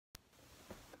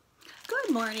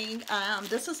morning.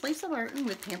 This is Lisa Martin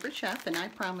with Pampered Chef, and I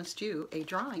promised you a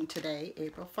drawing today,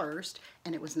 April 1st,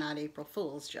 and it was not April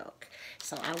Fool's joke.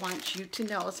 So I want you to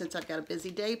know, since I've got a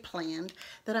busy day planned,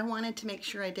 that I wanted to make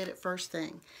sure I did it first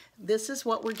thing. This is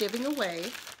what we're giving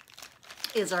away,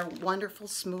 is our wonderful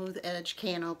smooth edge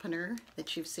can opener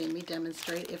that you've seen me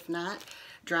demonstrate. If not,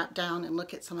 drop down and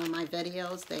look at some of my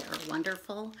videos. They are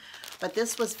wonderful. But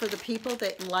this was for the people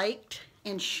that liked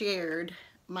and shared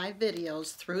my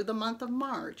videos through the month of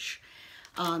March.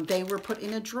 They were put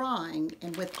in a drawing,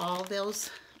 and with all those,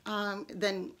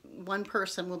 then one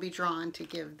person will be drawn to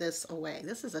give this away.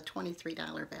 This is a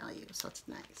 $23 value, so it's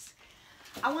nice.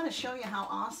 I want to show you how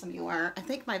awesome you are. I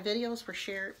think my videos were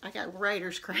shared. I got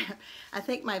writer's cramp. I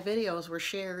think my videos were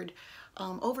shared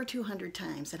over 200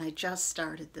 times, and I just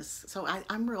started this, so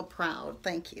I'm real proud.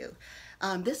 Thank you.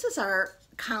 This is our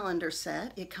colander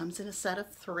set. It comes in a set of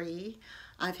 3.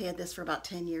 I've had this for about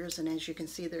 10 years, and as you can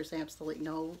see, there's absolutely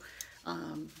no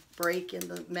break in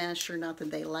the mesh or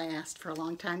nothing. They last for a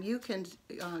long time. You can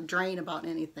drain about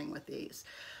anything with these.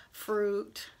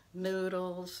 Fruit,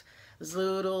 noodles,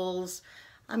 zoodles.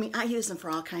 I mean, I use them for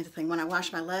all kinds of things. When I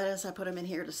wash my lettuce, I put them in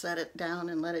here to set it down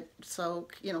and let it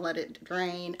soak, you know, let it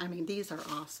drain. I mean, these are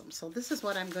awesome. So this is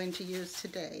what I'm going to use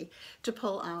today to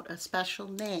pull out a special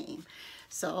name.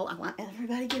 So I want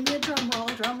everybody to give me a drum roll,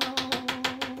 drum roll.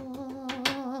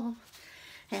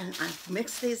 And I've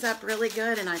mixed these up really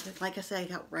good, and like I said, I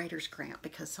got writer's cramp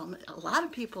because a lot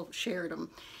of people shared them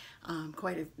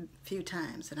quite a few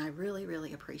times, and I really,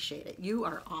 really appreciate it. You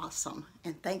are awesome,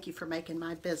 and thank you for making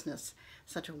my business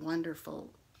such a wonderful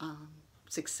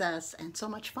success and so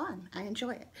much fun. I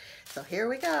enjoy it. So here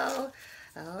we go.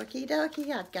 Okie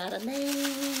dokie, I've got a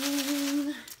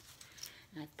name.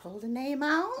 I've pulled a name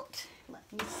out.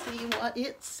 Let me see what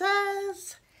it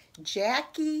says.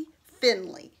 Jackie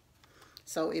Finley.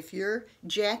 So if you're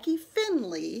Jackie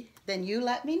Finley, then you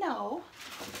let me know,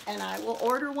 and I will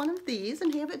order one of these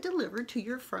and have it delivered to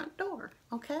your front door,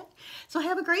 okay? So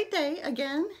have a great day.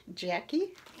 Again,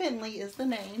 Jackie Finley is the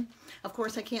name. Of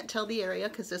course, I can't tell the area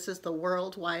because this is the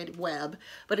World Wide Web,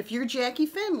 but if you're Jackie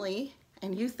Finley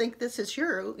and you think this is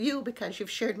you because you've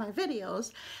shared my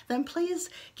videos, then please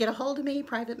get a hold of me,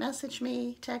 private message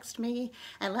me, text me,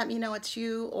 and let me know it's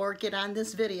you, or get on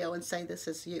this video and say this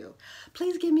is you.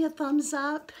 Please give me a thumbs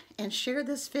up and share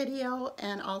this video,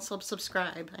 and also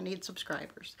subscribe. I need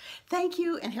subscribers. Thank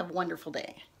you, and have a wonderful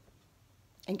day.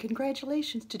 And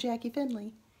congratulations to Jackie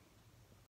Finley.